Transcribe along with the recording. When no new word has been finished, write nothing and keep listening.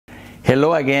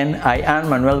Hello again, I am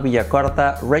Manuel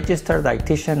Villacorta, registered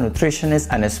dietitian, nutritionist,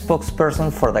 and a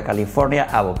spokesperson for the California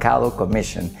Avocado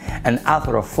Commission, and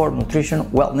author of 4 nutrition,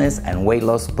 wellness, and weight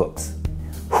loss books.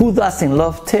 Who doesn't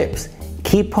love tips?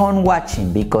 Keep on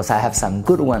watching because I have some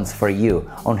good ones for you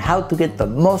on how to get the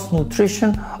most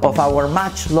nutrition of our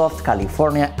much loved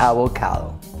California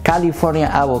avocado. California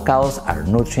avocados are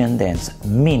nutrient dense,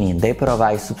 meaning they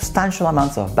provide substantial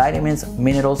amounts of vitamins,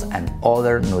 minerals, and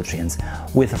other nutrients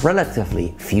with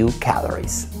relatively few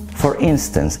calories. For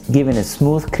instance, given a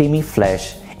smooth, creamy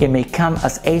flesh, it may come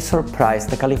as a surprise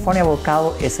the California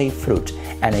avocado is a fruit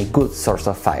and a good source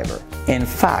of fiber. In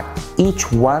fact,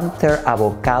 each 1/3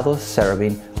 avocado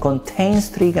serving contains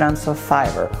 3 grams of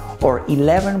fiber, or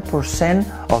 11%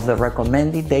 of the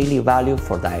recommended daily value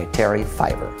for dietary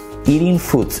fiber. Eating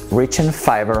foods rich in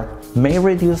fiber may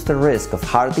reduce the risk of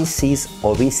heart disease,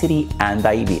 obesity, and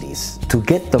diabetes. To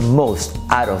get the most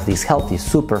out of this healthy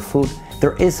superfood,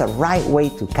 there is a right way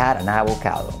to cut an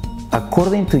avocado.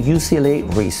 According to UCLA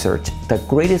research, the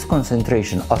greatest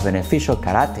concentration of beneficial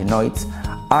carotenoids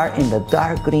are in the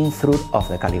dark green fruit of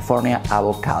the California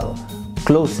avocado,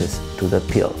 closest to the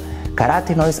peel.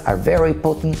 Carotenoids are very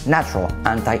potent natural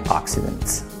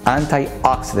antioxidants.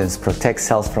 Antioxidants protect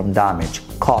cells from damage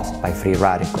caused by free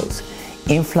radicals.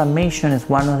 Inflammation is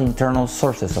one of the internal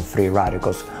sources of free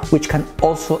radicals, which can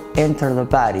also enter the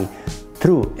body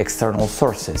through external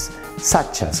sources,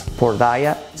 such as poor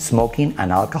diet, smoking,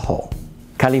 and alcohol.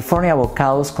 California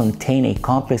avocados contain a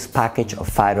complex package of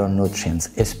phytonutrients,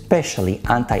 especially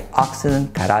antioxidant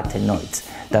carotenoids,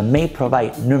 that may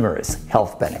provide numerous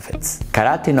health benefits.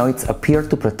 Carotenoids appear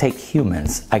to protect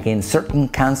humans against certain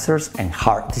cancers and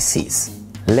heart disease.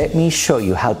 Let me show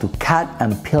you how to cut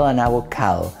and peel an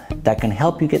avocado that can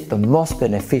help you get the most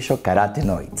beneficial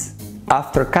carotenoids.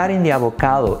 After cutting the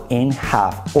avocado in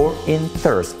half or in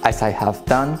thirds, as I have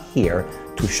done here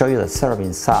to show you the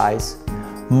serving size,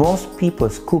 most people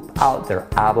scoop out their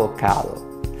avocado.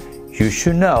 You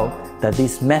should know that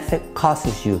this method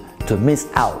causes you to miss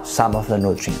out some of the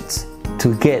nutrients.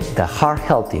 To get the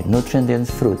heart-healthy, nutrient-dense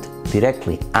fruit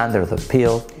directly under the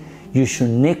peel, you should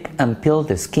nick and peel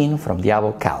the skin from the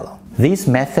avocado. This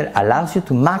method allows you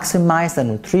to maximize the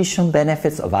nutrition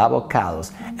benefits of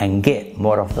avocados and get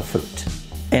more of the fruit.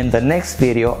 In the next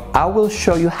video, I will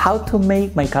show you how to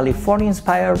make my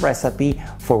California-inspired recipe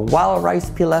for wild rice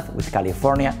pilaf with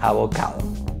California avocado.